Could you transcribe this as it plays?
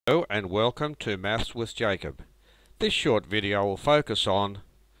Hello and welcome to Maths with Jacob. This short video will focus on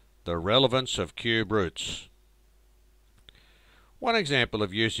the relevance of cube roots. One example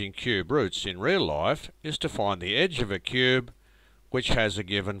of using cube roots in real life is to find the edge of a cube which has a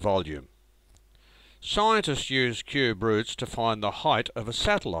given volume. Scientists use cube roots to find the height of a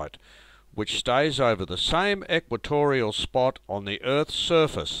satellite which stays over the same equatorial spot on the Earth's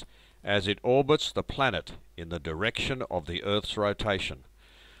surface as it orbits the planet in the direction of the Earth's rotation.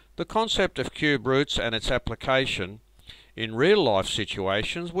 The concept of cube roots and its application in real-life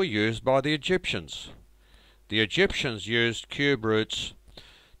situations were used by the Egyptians. The Egyptians used cube roots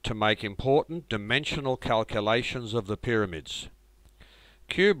to make important dimensional calculations of the pyramids.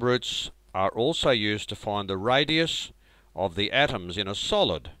 Cube roots are also used to find the radius of the atoms in a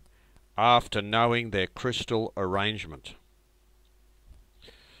solid after knowing their crystal arrangement.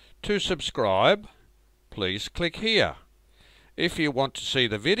 To subscribe, please click here. If you want to see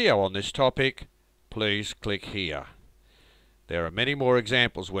the video on this topic, please click here. There are many more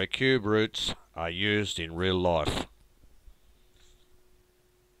examples where cube roots are used in real life.